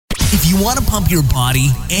If you want to pump your body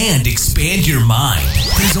and expand your mind,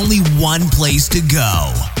 there's only one place to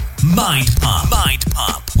go. Mind Pump. Mind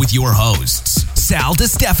Pump with your hosts, Sal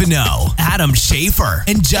DiStefano, Adam Schaefer,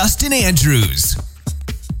 and Justin Andrews.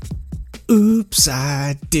 Oops,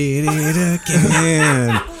 I did it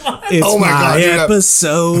again. It's Oh my God, dude,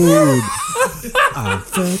 episode. I'm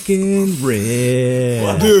fucking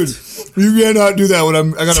red. Dude, you cannot do that when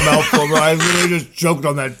I got a mouthful, bro. I literally just choked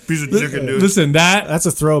on that piece of chicken, dude. Listen, That's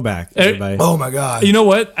a throwback, everybody. Oh my God. you know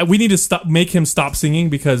what? We need to make him stop singing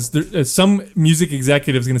because some music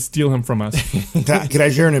executive is going to steal him from us. Can I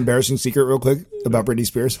share an embarrassing secret real quick about Britney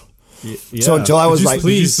Spears? Yeah. So until I was Did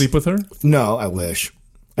you sleep with her? No, I wish.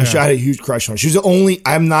 I had a huge crush on her. She's the only.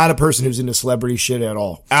 I'm not a person who's into celebrity shit at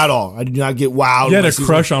all. At all. I do not get wild. You had a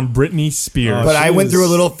crush on Britney Spears. But I went through a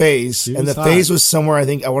little phase, and the hot. phase was somewhere, I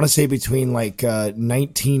think, I want to say between like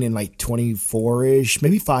 19 and like 24-ish,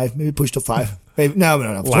 maybe 5, maybe pushed to 5. Maybe, no,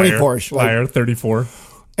 24-ish. Liar, 34.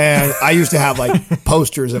 And I used to have like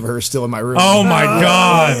posters of her still in my room. Oh my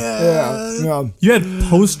God. Yeah. You had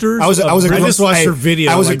posters? I was I just watched her video.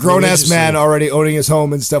 I was a like, grown ass religiously. man already owning his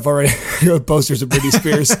home and stuff already. Posters of Britney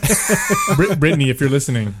Spears. Brittany, if you're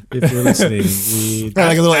listening. If you're listening, we I had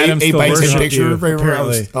like a little Adam 8 still by 10 worshipped picture. you, of her.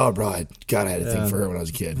 apparently. Oh, bro. God, I had a thing for her when I was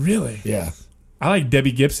a kid. Really? Yeah. I like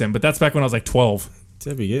Debbie Gibson, but that's back when I was like 12.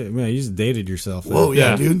 Debbie, yeah, man, you just dated yourself. Whoa,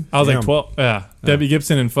 yeah, dude. I was like Damn. 12. Yeah. Debbie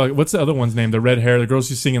Gibson and what's the other one's name? The red hair, the girl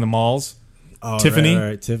she's singing in the malls. Oh, Tiffany?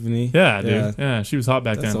 right, Tiffany. Yeah, dude. Yeah, she was hot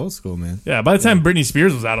back That's then. old school, man. Yeah, by the time Britney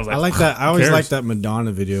Spears was out, I was like, I like that. I who always cares? like that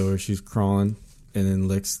Madonna video where she's crawling and then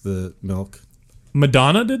licks the milk.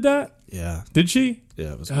 Madonna did that? Yeah, Did she?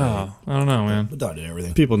 yeah, it was great. Oh, I don't know, man. Madonna did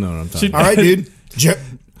everything. People know what I'm talking She- All right, dude.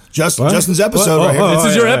 Justin's episode What? right here. Oh, This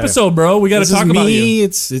is your yeah, yeah. episode, bro. We got to This talk is about me. you.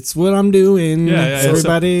 It's what I'm doing. Yeah, yeah, yeah.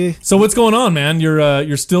 Everybody. So what's going on, man?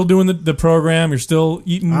 You're still doing the program. You're still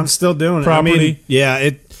eating. I'm still doing property. it. I mean, yeah,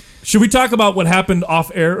 Should we talk about what happened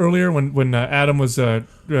off air earlier when Adam was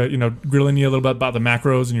grilling you a little bit about the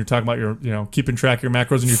macros and you're talking about your keeping track of your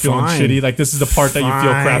macros and you're feeling Fine. shitty? Like this is the part that you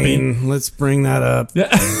feel crappy. Fine, let's bring that up. Yeah.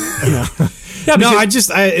 No,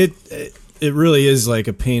 because- it really is like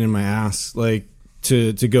a pain in my ass, like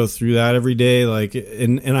to go through that every day. Like,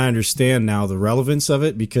 and I understand now the relevance of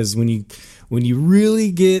it because when you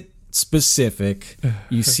really get specific,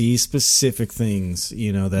 you see specific things,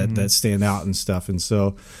 that stand out and stuff. And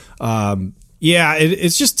so,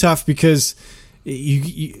 it's just tough because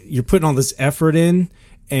you're putting all this effort in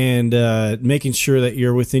and making sure that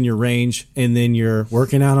you're within your range, and then you're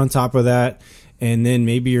working out on top of that. And then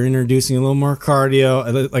maybe you're introducing a little more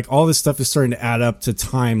cardio. Like all this stuff is starting to add up to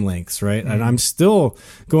time lengths, right? And I'm still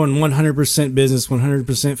going 100% business,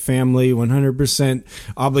 100% family, 100%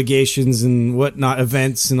 obligations and whatnot,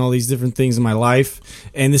 events and all these different things in my life.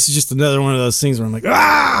 And this is just another one of those things where I'm like,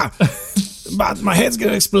 my head's going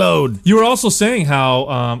to explode. You were also saying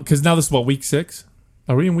how because now this is week 6.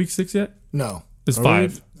 Are we in week 6 yet? No. It's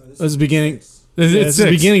 5. That's the beginning. It's the 6.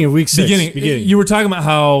 beginning of week 6. Beginning. You were talking about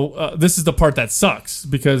how this is the part that sucks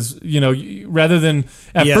because rather than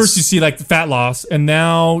at Yes. first you see like the fat loss, and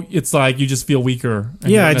now it's like you just feel weaker.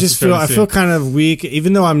 and Yeah, you don't I feel kind of weak,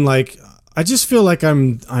 even though I'm like, I just feel like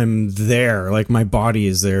I'm there, like my body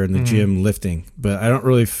is there in the gym lifting, but I don't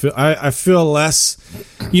really feel. I feel less.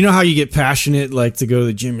 You know how you get passionate, like to go to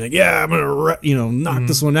the gym, like I'm gonna knock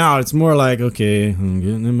this one out. It's more like, okay, I'm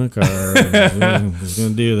getting in my car, I'm just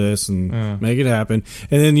gonna do this and make it happen.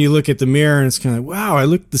 And then you look at the mirror and it's kind of like, wow, I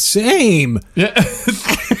look the same. Yeah.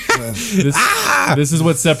 This is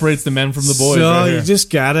what separates the men from the boys. So right you here. just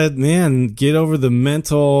gotta, get over the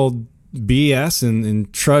mental BS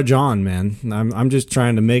and trudge on, man. I'm just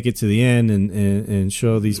trying to make it to the end and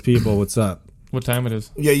show these people what's up. What time it is?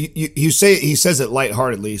 Yeah, you say he says it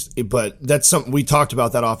lightheartedly, but that's something we talked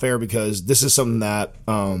about that off air because this is something that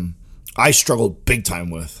I struggled big time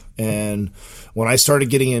with. And when I started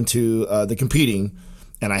getting into the competing,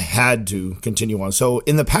 and I had to continue on. So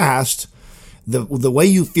in the past, the way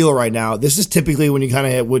you feel right now, this is typically when you kind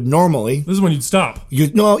of would normally. This is when you'd stop. You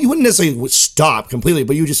wouldn't necessarily stop completely,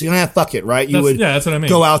 but you just say, fuck it, right? That's what I mean.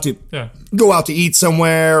 Go out to eat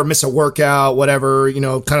somewhere, or miss a workout, whatever. Kind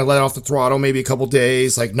of let off the throttle, maybe a couple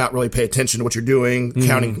days, like not really pay attention to what you're doing,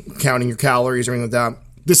 counting your calories or anything like that.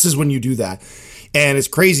 This is when you do that, and it's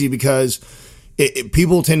crazy because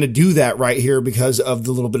people tend to do that right here because of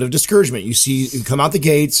the little bit of discouragement. You come out the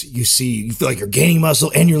gates, you feel like you're gaining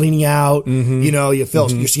muscle and you're leaning out. You feel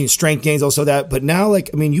you're seeing strength gains, also that. But now,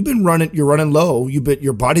 you're running low.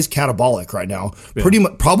 Your body's catabolic right now, pretty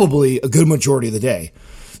much, probably a good majority of the day.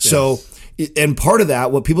 So, and part of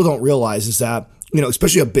that, what people don't realize is that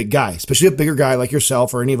especially a big guy, especially a bigger guy like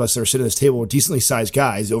yourself or any of us that are sitting at this table with decently sized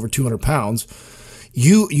guys over 200 pounds,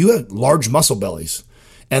 you have large muscle bellies.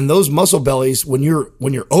 And those muscle bellies, when you're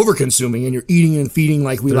over consuming and you're eating and feeding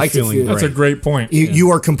like we like to feed, that's a great point.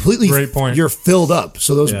 You are completely great point. You're filled up.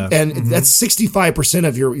 So those that's 65%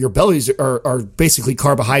 of your bellies are basically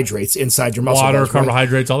carbohydrates inside your muscle. Water, bellies,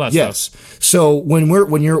 carbohydrates, all that stuff. Yes. So when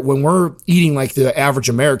we're eating like the average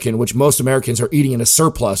American, which most Americans are eating in a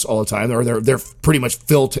surplus all the time, or they're pretty much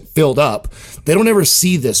filled up, they don't ever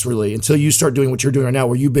see this really until you start doing what you're doing right now,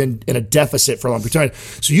 where you've been in a deficit for a long period of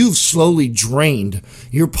time. So you've slowly drained.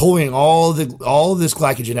 You're pulling all of this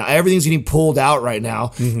glycogen out. Everything's getting pulled out right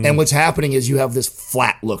now. And what's happening is you have this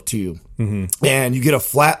flat look to you. And you get a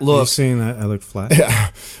flat look. Are you saying that I look flat?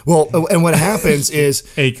 Yeah. Well, and what happens is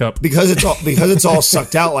A cup. because it's all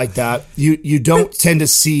sucked out like that, you don't tend to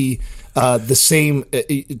see the same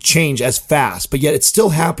change as fast, but yet it's still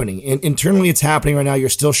happening. And internally, it's happening right now. You're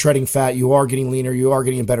still shredding fat. You are getting leaner. You are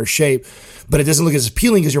getting in better shape, but it doesn't look as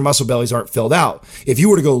appealing because your muscle bellies aren't filled out. If you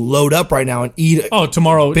were to go load up right now and eat,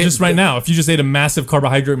 tomorrow, just right now, if you just ate a massive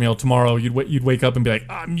carbohydrate meal tomorrow, you'd wake up and be like,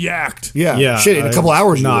 I'm yacked. Yeah. Shit, in a couple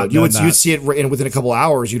hours, you'd see it, and within a couple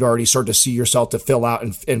hours, you'd already start to see yourself to fill out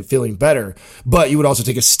and feeling better. But you would also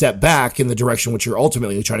take a step back in the direction which you're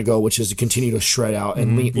ultimately trying to go, which is to continue to shred out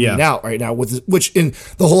and lean out right now. Which in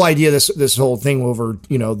the whole idea, this whole thing over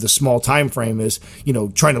the small time frame is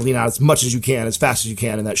trying to lean out as much as you can, as fast as you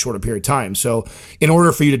can in that shorter period of time. So in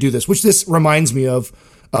order for you to do this, which this reminds me of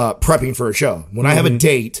prepping for a show. When I have a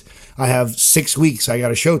date, I have 6 weeks. I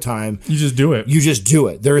got a show time. You just do it. You just do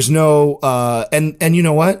it. There is no and you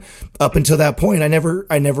know what? Up until that point, I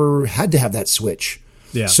never had to have that switch.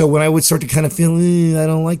 Yeah. So when I would start to kind of feel, I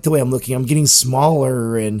don't like the way I'm looking, I'm getting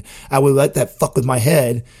smaller, and I would let that fuck with my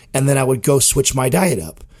head, and then I would go switch my diet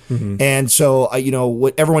up. And so,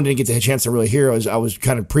 what everyone didn't get the chance to really hear was I was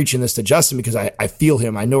kind of preaching this to Justin because I feel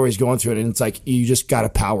him. I know where he's going through it, and it's like you just got to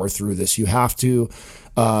power through this. You have to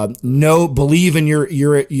believe in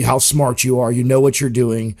your how smart you are. You know what you're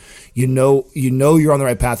doing. You know you're on the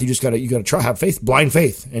right path. You just got to try, have faith, blind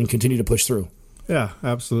faith, and continue to push through. Yeah,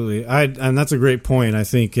 absolutely. And that's a great point. I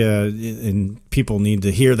think, and people need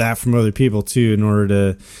to hear that from other people too, in order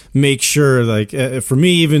to make sure. Like for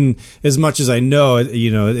me, even as much as I know,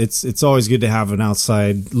 it's always good to have an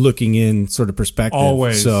outside looking in sort of perspective.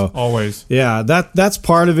 Always. Yeah, that's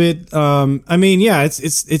part of it.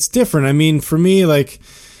 It's different. I mean, for me, like,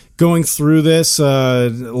 going through this, a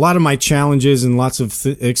lot of my challenges and lots of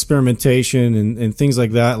experimentation and things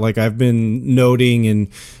like that, like I've been noting,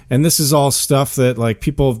 and this is all stuff that like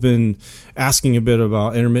people have been asking a bit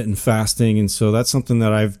about intermittent fasting, and so that's something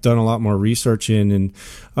that I've done a lot more research in,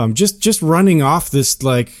 and just running off this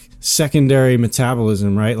like secondary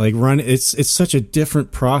metabolism, right? Like it's such a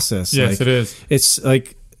different process. Yes, like, it is. It's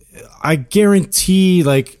like, I guarantee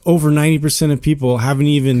like over 90% of people haven't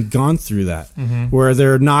even gone through that, where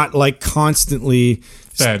they're not like constantly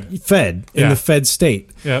fed in the fed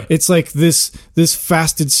state. Yep. It's like this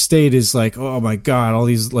fasted state is like, oh my God, all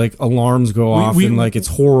these like alarms go off and like it's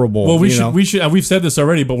horrible. Well, we should we've said this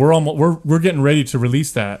already, but we're getting ready to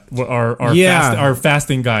release that our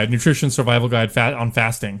fasting guide, nutrition survival guide on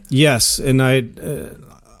fasting. Yes, and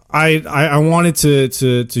I wanted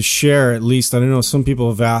to share, at least, I don't know, some people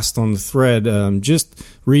have asked on the thread, just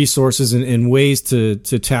resources and ways to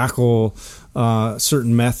tackle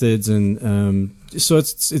certain methods, and so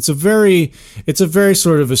it's a very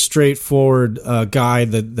sort of a straightforward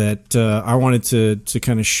guide that I wanted to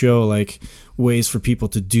kind of show like ways for people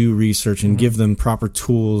to do research and give them proper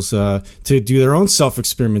tools to do their own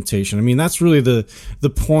self-experimentation. I mean, that's really the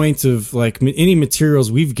point of like any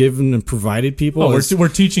materials we've given and provided people. We're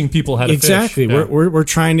teaching people how to exactly. fish. Yeah. We're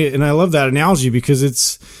trying to, and I love that analogy because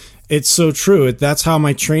it's so true. That's how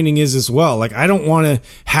my training is as well. Like, I don't want to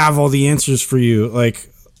have all the answers for you, like,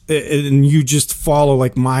 and you just follow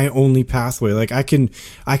like my only pathway. Like I can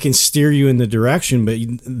steer you in the direction, but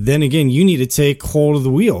then again, you need to take hold of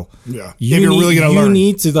the wheel. Yeah, you're really going to learn. You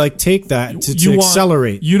need to like take that to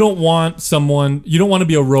accelerate. You don't want to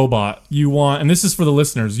be a robot. And this is for the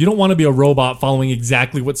listeners, you don't want to be a robot following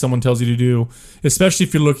exactly what someone tells you to do, especially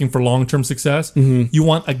if you're looking for long-term success. You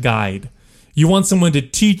want a guide. You want someone to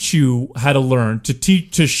teach you how to learn,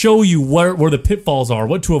 to show you where the pitfalls are,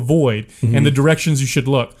 what to avoid, and the directions you should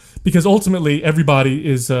look. Because ultimately, every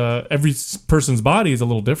person's body is a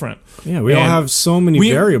little different. Yeah, we all have so many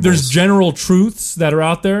variables. There's general truths that are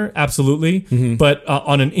out there, absolutely. But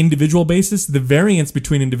on an individual basis, the variance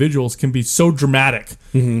between individuals can be so dramatic.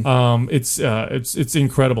 It's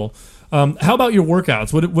incredible. How about your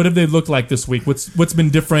workouts? What have they looked like this week? What's been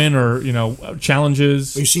different, or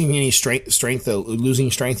challenges? Are you seeing any strength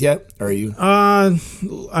losing strength yet? Or are you?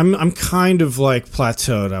 I'm kind of like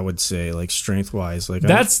plateaued, I would say, like strength wise. Like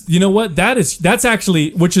that's that's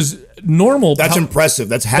actually, which is normal. That's impressive.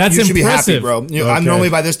 That's happy. You should be happy, bro. I'm normally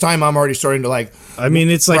by this time I'm already starting to like. I mean,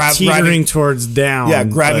 it's like teetering towards down. Yeah,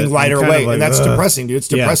 grabbing lighter weight, like, and that's depressing, dude. It's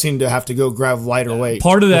depressing to have to go grab lighter weight.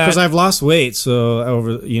 Part of that because I've lost weight, so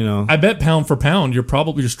I bet pound for pound, your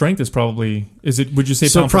strength is probably Would you say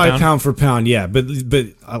so? Pound Probably for pound for pound, yeah. But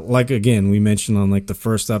like again, we mentioned on like the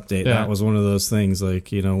first update, that was one of those things. Like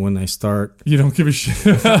when I start, you don't give a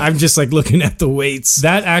shit. I'm just like looking at the weights.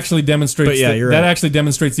 That actually demonstrates. You're right. That actually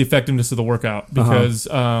demonstrates the effectiveness of the workout because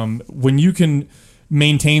when you can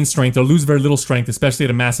maintain strength or lose very little strength, especially at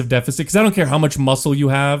a massive deficit, because I don't care how much muscle you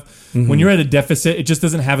have, when you're at a deficit, it just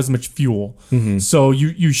doesn't have as much fuel. So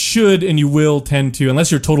you should and you will tend to,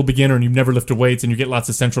 unless you're a total beginner and you've never lifted weights and you get lots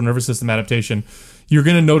of central nervous system adaptation, you're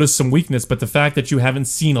going to notice some weakness. But the fact that you haven't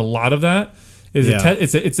seen a lot of that is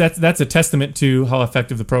that's a testament to how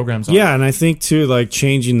effective the programs are. Yeah, and I think too, like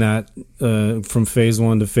changing that from phase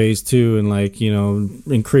 1 to phase 2 and like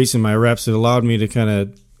increasing my reps, it allowed me to kind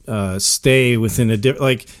of stay within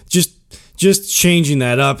just changing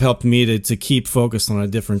that up helped me to keep focused on a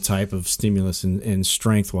different type of stimulus and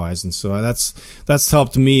strength wise, and so that's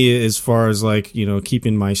helped me as far as like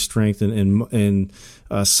keeping my strength and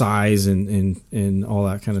size and all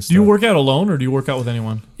that kind of stuff. Do you work out alone or do you work out with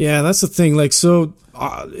anyone? Yeah, that's the thing. Like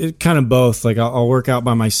it kind of both. Like I'll work out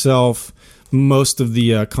by myself most of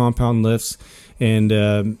the compound lifts, and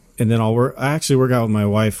then I actually work out with my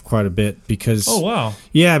wife quite a bit because. Oh wow!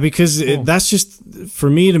 Yeah, because cool. That's just for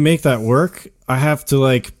me to make that work. I have to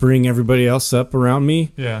like bring everybody else up around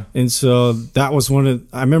me. Yeah, and so that was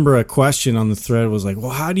I remember a question on the thread was like,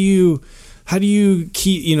 well, how do you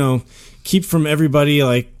keep from everybody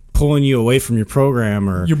like pulling you away from your program,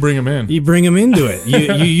 or you bring them in. You bring them into it.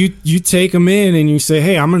 You take them in and you say,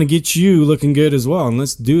 hey, I'm going to get you looking good as well, and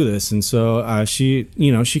let's do this. And so she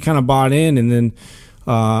kind of bought in, and then.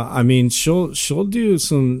 She'll do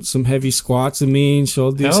some heavy squats with me, and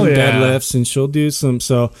she'll do some deadlifts, and she'll do some.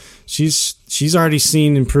 So she's already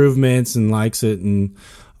seen improvements and likes it, and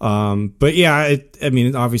but yeah,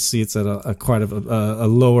 obviously it's at quite a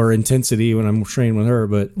lower intensity when I'm training with her.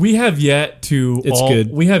 But we have yet to.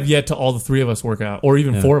 We have yet to all the three of us work out, or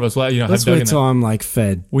even four of us. Well, let's wait till I'm like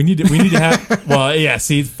fed. We need to have. Well, yeah.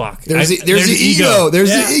 See, fuck. There's the ego. There's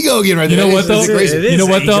the ego again right there. You know what though? You know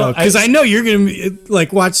what though? Because I know you're gonna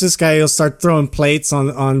like watch this guy. He'll start throwing plates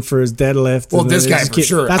on for his deadlift. Well, this guy for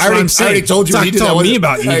sure. That's what I'm saying. I already told you. He told me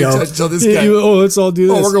about ego. So this guy. Let's all do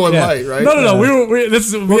this. Oh, we're going light, right? No.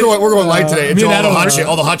 We're going light today. Until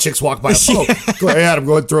all the hot chicks walk by. Oh, go ahead, Adam.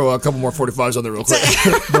 Go ahead and throw a couple more 45s on there real quick.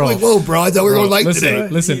 Bro. Like, whoa, bro. I thought we were going light today.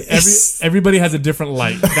 Listen, everybody has a different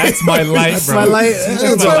light. That's my light, bro. My light.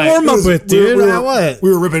 That's what I warm up with, dude. We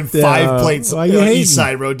were ripping 5 plates on each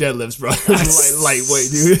side, bro. Deadlifts, bro.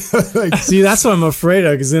 Lightweight, dude. See, that's what I'm afraid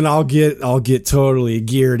of, because then I'll get totally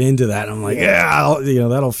geared into that. I'm like,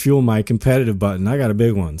 that'll fuel my competitive button. I got a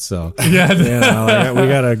big one, so we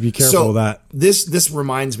gotta be careful with that. This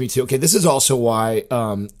reminds me too. Okay, this is also why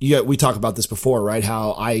we talked about this before, right?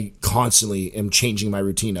 How I constantly am changing my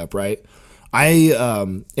routine up, right?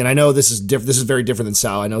 And I know this is different. This is very different than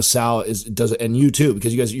Sal. I know Sal does it, and you too,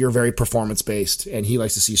 because you're very performance based, and he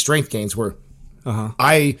likes to see strength gains. Where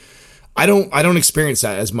I don't experience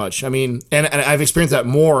that as much. I mean, and I've experienced that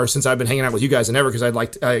more since I've been hanging out with you guys than ever, because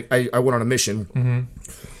I went on a mission.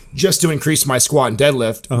 Just to increase my squat and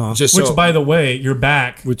deadlift. Which, by the way, your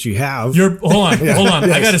back. Which you have. Hold on.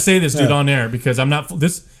 Yes. I got to say this, dude, on air, because I'm not.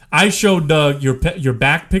 I showed Doug your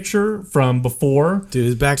back picture from before. Dude,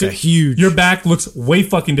 his back's huge. Your back looks way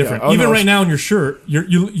fucking different. Right now in your shirt,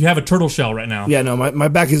 you have a turtle shell right now. Yeah, no, my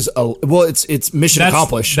back is it's mission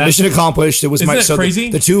accomplished. Mission accomplished. It was crazy?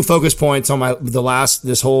 The 2 focus points on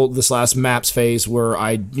this last maps phase where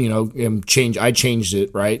I changed it,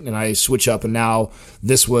 right, and I switch up, and now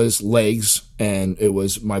this was legs and it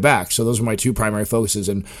was my back. So those were my 2 primary focuses,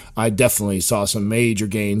 and I definitely saw some major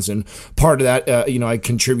gains. And part of that, I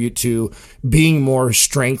contribute to being more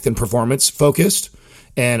strength and performance focused.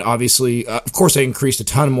 And obviously, of course, I increased a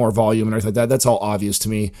ton more volume and everything like that. That's all obvious to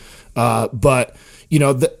me. But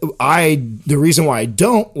the reason why I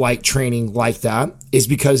don't like training like that is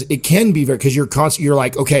because it can be because you're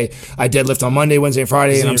like, okay, I deadlift on Monday, Wednesday, and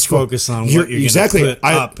Friday, and I'm focused on what you're exactly put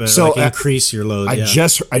up, so increase your load. I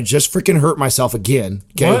just freaking hurt myself again.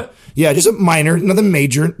 Okay, what? Yeah, just a minor, nothing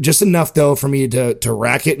major, just enough though for me to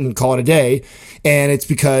rack it and call it a day. And it's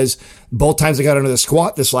because both times I got under the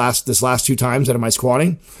squat, this last 2 times out of my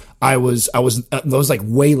squatting, I was like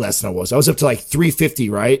way less than I was. I was up to like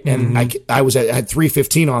 350, right? And I had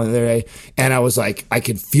 315 on the other day, and I was like, I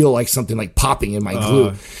could feel like something like popping in my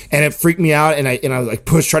glute, and it freaked me out. And I like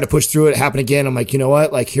try to push through it. It happened again. I'm like, you know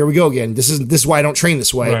what? Like, here we go again. This is why I don't train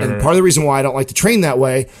this way. Right, and right. part of the reason why I don't like to train that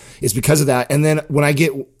way is because of that. And then when I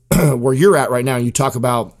get where you're at right now, and you talk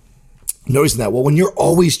about noticing that. Well, when you're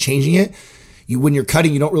always changing it, when you're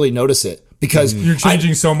cutting, you don't really notice it. Because you're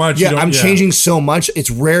changing so much. Yeah, I'm changing so much. It's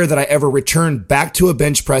rare that I ever return back to a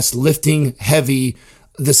bench press lifting heavy.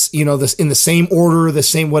 This in the same order, the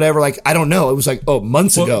same whatever. Like, I don't know. It was like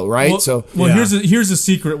months ago, right? Here's a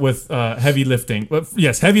secret with heavy lifting.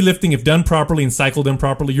 Yes, heavy lifting, if done properly and cycled in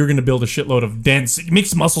properly, you're going to build a shitload of dense. It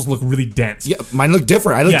makes muscles look really dense. Yeah, mine look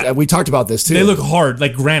different. We talked about this too. They look hard,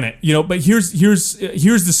 like granite. But here's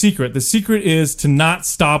the secret. The secret is to not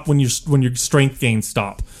stop when your strength gains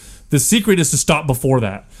stop. The secret is to stop before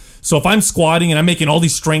that. So if I'm squatting and I'm making all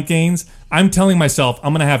these strength gains, I'm telling myself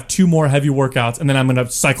I'm going to have 2 more heavy workouts and then I'm going to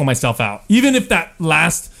cycle myself out. Even if that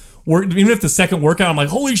last work, even if the second workout, I'm like,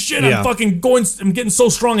 holy shit, I'm getting so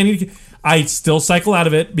strong. I still cycle out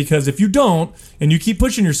of it, because if you don't and you keep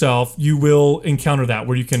pushing yourself, you will encounter that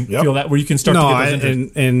where you can feel that, where you can start to get those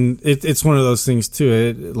injuries. And it's one of those things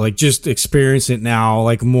too. Like, just experience it now,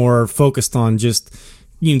 like more focused on just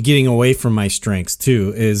getting away from my strengths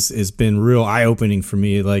too is been real eye-opening for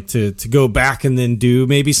me. Like, to go back and then do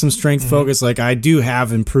maybe some strength focus. Like, I do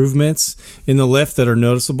have improvements in the lift that are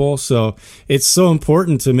noticeable. So it's so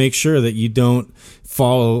important to make sure that you don't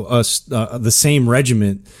follow the same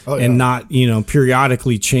regiment and not,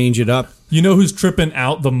 periodically change it up. You know who's tripping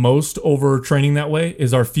out the most over training that way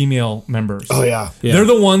is our female members. Oh yeah. They're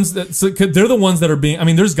the ones that are being. I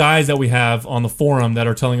mean, there's guys that we have on the forum that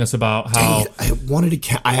are telling us about how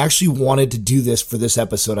I actually wanted to do this for this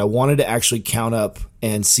episode. I wanted to actually count up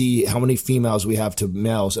and see how many females we have to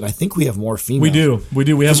males, and I think we have more females. We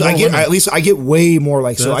do. We have more women. I get way more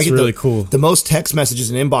like. That's so I get really cool. The most text messages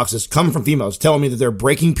and inboxes come from females telling me that they're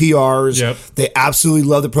breaking PRs. Yep. They absolutely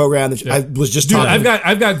love the program. I was just talking.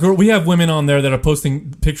 I've got girl. We have women on there that are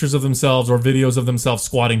posting pictures of themselves or videos of themselves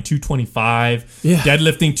squatting 225,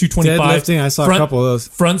 deadlifting 225. Deadlifting, I saw a couple of those.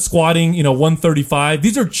 Front squatting, 135.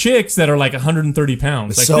 These are chicks that are like 130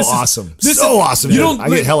 pounds. Like, awesome. Awesome. I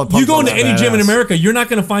get hella pumped. You go into any gym in Badass. America, you're not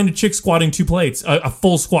going to find a chick squatting 2 plates, a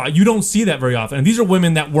full squat. You don't see that very often. And these are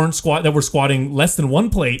women that were squatting less than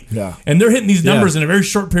 1 plate. Yeah. And they're hitting these numbers in a very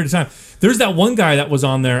short period of time. There's that one guy that was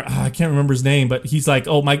on there. I can't remember his name, but he's like,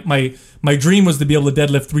 oh, my dream was to be able to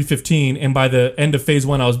deadlift 315, and by the end of phase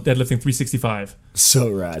 1, I was deadlifting 365.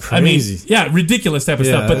 So rad. Crazy. I mean, ridiculous type of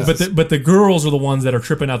stuff. But the girls are the ones that are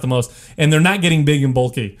tripping out the most, and they're not getting big and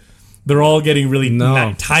bulky. They're all getting really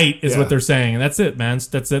tight, is what they're saying, and that's it, man.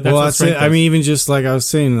 That's it. That's it. I mean, even just like I was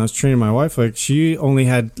saying, I was training my wife. Like, she only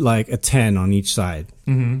had like a 10 on each side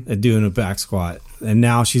at doing a back squat, and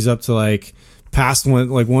now she's up to like past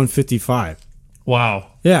 155. Wow.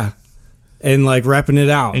 Yeah. And like repping it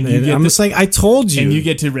out. And I'm just like, I told you. And you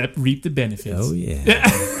get to reap the benefits. Oh,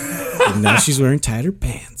 yeah. And now she's wearing tighter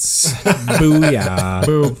pants. Booyah.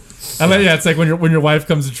 Boo. It's like when your wife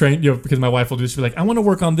comes to train, because my wife will just be like, I want to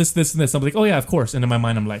work on this, and this. I'm like, oh yeah, of course. And in my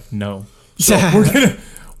mind, I'm like, no. So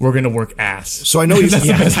we're gonna work ass. So I know you. That's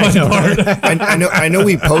the best part. I know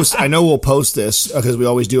we post. I know we'll post this because we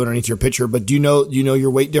always do underneath your picture. But do you know your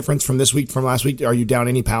weight difference from this week from last week? Are you down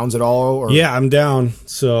any pounds at all? Or? Yeah, I'm down.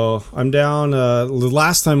 So I'm down. The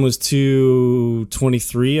last time was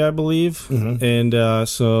 223, I believe, and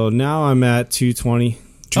so now I'm at 220.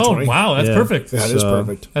 Oh wow, that's perfect. That is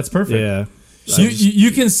perfect. That's perfect. Yeah.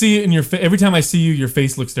 You can see it in your face. Every time I see you, your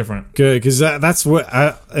face looks different. Good, because that's what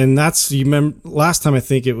you remember last time. I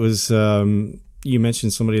think it was you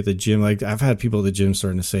mentioned somebody at the gym. Like, I've had people at the gym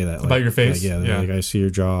starting to say that about your face. Like, like, I see your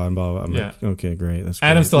jaw and blah blah. I'm like, okay, great. That's great.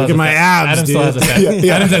 Adam still look has at my abs. Adam dude. still has a fat.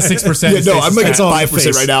 Adam's at 6%. No, I'm like at 5%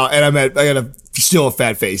 face. right now, and I got still a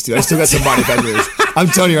fat face, dude. I still got some body fat here. I'm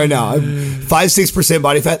telling you right now, I'm 5-6%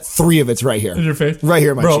 body fat. 3 of it's right here. In your face, right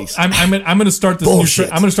here in my cheeks. I'm gonna start this. I'm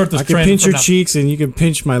gonna start this I trend. can pinch your cheeks, and you can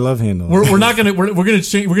pinch my love handle. We're not gonna. We're gonna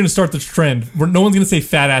change. We're gonna start this trend. No one's gonna say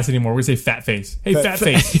fat ass anymore. We're gonna say fat face. Hey, fat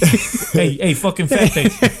face. hey, fucking fat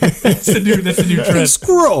face. That's the new trend. Hey,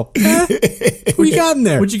 squirrel. What you got in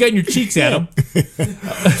there? What you got in your cheeks, Adam?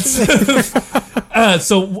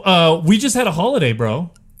 So we just had a holiday,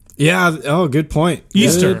 bro. Yeah. Oh, good point.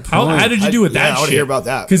 Easter. Good How point. did you do with that? I want to hear about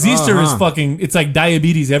that. Because Easter is fucking. It's like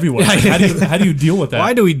diabetes everywhere. Like, how do you deal with that?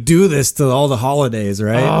 Why do we do this to all the holidays,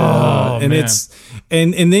 right? And man. it's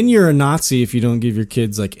and then you're a Nazi if you don't give your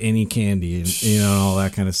kids like any candy and all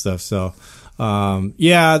that kind of stuff. So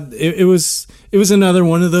It was another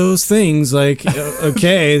one of those things. Like,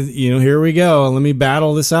 okay, here we go. Let me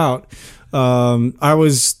battle this out. I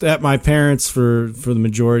was at my parents for the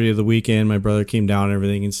majority of the weekend. My brother came down and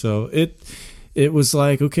everything, and so it was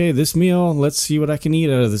like, okay, this meal, let's see what I can eat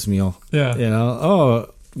out of this meal. Yeah.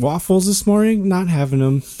 Waffles this morning, not having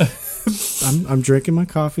them. I'm drinking my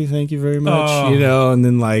coffee, thank you very much. And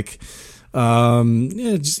then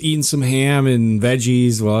just eating some ham and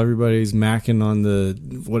veggies while everybody's macking on the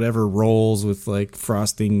whatever rolls with like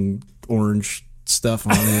frosting orange stuff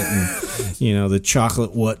on it, and the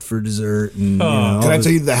chocolate for dessert. And can I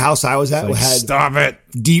tell you, the house I was at had stop it,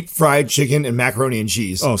 deep fried chicken and macaroni and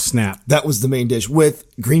cheese. Oh snap! That was the main dish with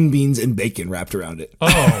green beans and bacon wrapped around it. Oh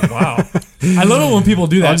wow! I love it when people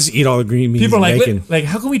do that. I'll just eat all the green beans. People are and like, bacon. like,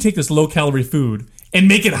 how can we take this low calorie food and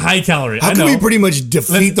make it high calorie? How can we pretty much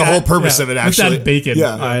defeat the whole purpose of it? Actually, let's add bacon.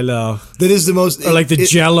 Yeah, I know. That is the most. Or like the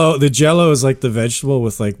Jello. The Jello is like the vegetable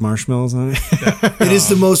with like marshmallows on it. It is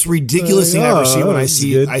the most ridiculous thing I ever see when I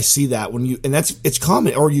see good. I see that it's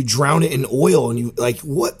common. Or you drown it in oil and you like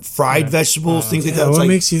what fried vegetables, things like that. What It's like,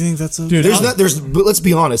 makes you think that's okay? Dude, but let's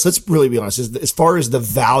be honest. Let's really be honest. As far as the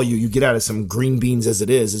value you get out of some green beans as it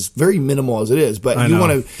is very minimal as it is. But I you know.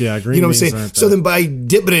 want to, Yeah, green you know what I'm beans saying? aren't So that. then by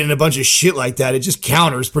dipping it in a bunch of shit like that, it just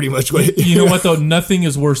counters pretty much what it, You know what though? Nothing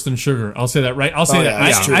is worse than sugar. I'll say that, right? I'll say Oh, that. yeah,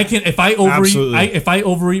 that's true. I can if I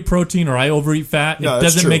overeat protein or I overeat fat, No, it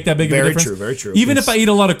that's doesn't true. make that big of a Very difference. true, very true. Even if I eat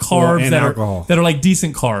a lot of carbs and alcohol. that are like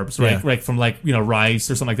decent carbs, right? Yeah. Like from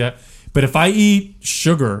rice or something like that. But if I eat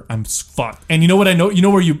sugar, I'm fucked. And you know what I know? You know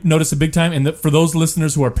where you notice a big time? And for those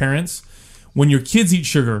listeners who are parents, when your kids eat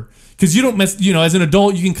sugar, because you don't mess, as an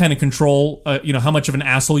adult, you can kind of control, how much of an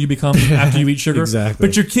asshole you become after you eat sugar. Exactly.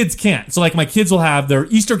 But your kids can't. So like my kids will have their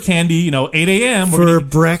Easter candy, 8 a.m. for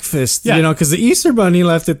breakfast. Yeah. Because the Easter Bunny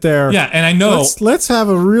left it there. Yeah, and I know. Let's have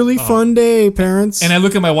a really fun day, parents. And I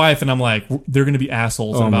look at my wife and I'm like, they're going to be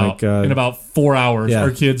assholes Oh my God. in about 4 hours. Yeah. Our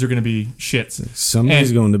kids are going to be shits. Somebody's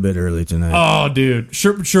And- going to bed early tonight. Oh, dude.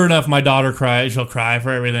 Sure enough, my daughter cries. She'll cry for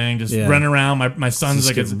everything. Just run around. My son's Just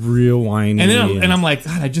like, get it's. real whiny. And then I'm like,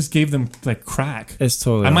 God, I just gave them like crack. It's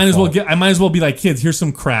totally. I might as well be like, kids, here's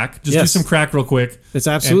some crack. Just do Yes. some crack real quick. It's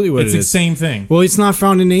absolutely And what it's it the is. same thing. Well, it's not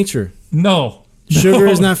found in nature. No. Sugar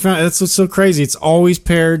is not found. That's what's so crazy. It's always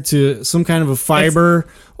paired to some kind of a fiber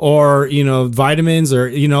or vitamins or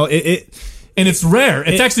And it's rare.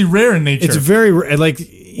 It's actually rare in nature. It's very rare. Like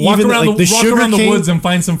walk even around like the sugar cane, woods and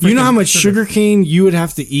find some. You know how freaking much sugar cane you would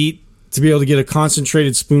have to eat to be able to get a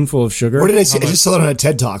concentrated spoonful of sugar? What did I say? I just saw it on a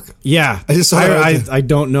TED Talk. Yeah, I just saw it. I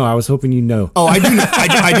don't know. I was hoping you know. Oh, I do know.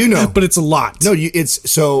 I do know. But it's a lot. No,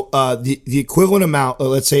 it's so the equivalent amount.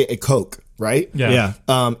 Let's say a Coke, right? Yeah.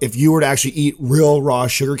 If you were to actually eat real raw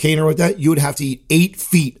sugar cane or what that, you would have to eat 8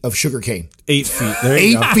 feet of sugar cane. 8 feet. There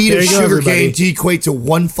you 8 go. feet There of you go, sugar everybody. cane to equate to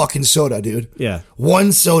one fucking soda, dude. Yeah.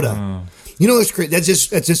 One soda. You know that's crazy.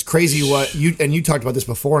 That's just crazy. What you talked about this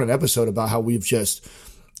before in an episode about how we've just,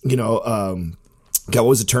 God, what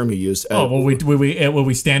was the term you used? Will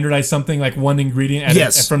we standardize something like one ingredient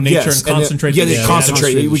from nature and concentrate? They Yeah, concentrate.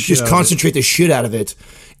 concentrate We the just shit concentrate the shit out of it,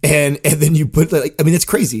 and then you put it's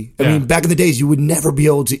crazy. I Yeah. mean, back in the days, you would never be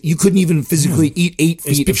able to. You couldn't even physically eat 8 feet.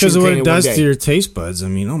 It's of because sugar of what cane it in does one to day. your taste buds. I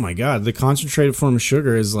mean, oh my God, the concentrated form of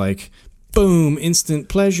sugar is like, boom, instant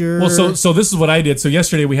pleasure. Well, so this is what I did. So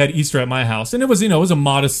yesterday we had Easter at my house, and it was a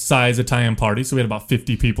modest size Italian party. So we had about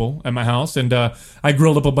 50 people at my house, and I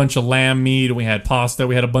grilled up a bunch of lamb meat, and we had pasta.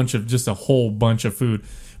 We had a whole bunch of food.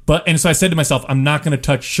 And so I said to myself, I'm not going to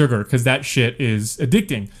touch sugar because that shit is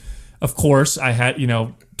addicting. Of course, I had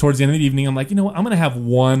towards the end of the evening, I'm like, I'm going to have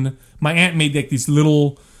one. My aunt made like these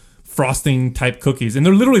little frosting type cookies, and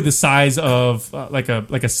they're literally the size of like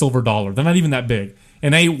a silver dollar. They're not even that big.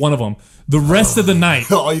 And I ate one of them. The rest of the night,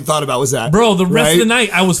 All you thought about was that, bro. The rest right? of the night,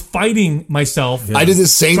 I was fighting myself. I did the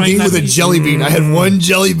same Trying thing not with to a eat- jelly bean. I had one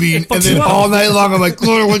jelly bean, and fucks then you up. all night long, I'm like,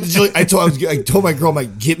 Lord, I want the jelly. I told my girl, I'm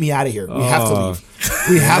like, get me out of here. We have to leave.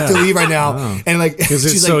 We have to leave right now. And like, because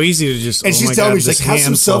it's she's so like, easy to just. and oh she's my telling God, me, she's like, this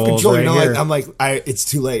have some handful self-control. right I'm here. like, it's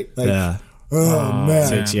too late. Like, Yeah. oh man,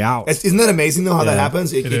 Takes you out. Isn't that amazing though how that Yeah.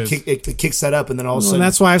 happens? It is. kicks that up, and then all of a Well, sudden, and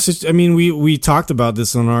that's why we talked about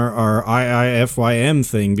this on our IIFYM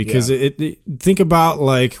thing because it think about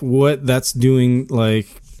like what that's doing like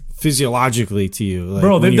physiologically to you. Like,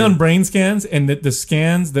 Bro, when they've you're- done brain scans, and the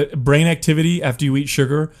scans, the brain activity after you eat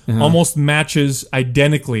sugar, almost matches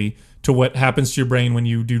identically to what happens to your brain when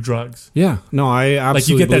you do drugs. Yeah, no, I absolutely Like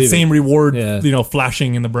you get that believe same it. reward, Yeah.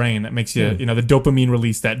 flashing in the brain that makes you, the dopamine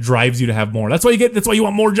release that drives you to have more. That's why you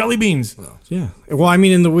want more jelly beans. Yeah. Well, I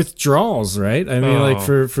mean, in the withdrawals, right? I mean, like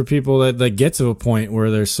for people that like get to a point where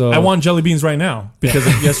they're so. I want jelly beans right now because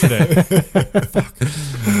of yesterday.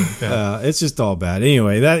 It's just all bad.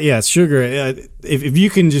 Anyway, sugar. If you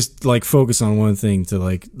can just like focus on one thing to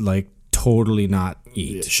like totally not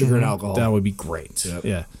eat sugar and alcohol, that would be great. Yep.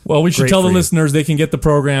 Yeah. Well, we should Great tell the for you. listeners they can get the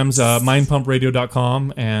programs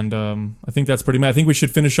mindpumpradio.com, and I think that's pretty much. I think we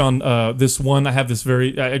should finish on this one. I have this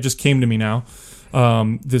it just came to me now.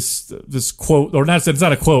 This quote, or not? It's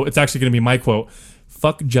not a quote. It's actually going to be my quote.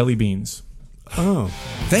 Fuck jelly beans. Oh.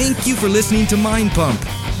 Thank you for listening to Mind Pump.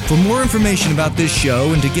 For more information about this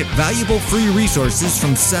show and to get valuable free resources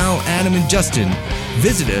from Sal, Adam, and Justin,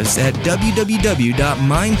 visit us at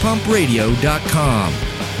www.mindpumpradio.com.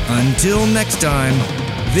 Until next time,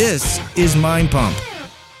 this is Mind Pump.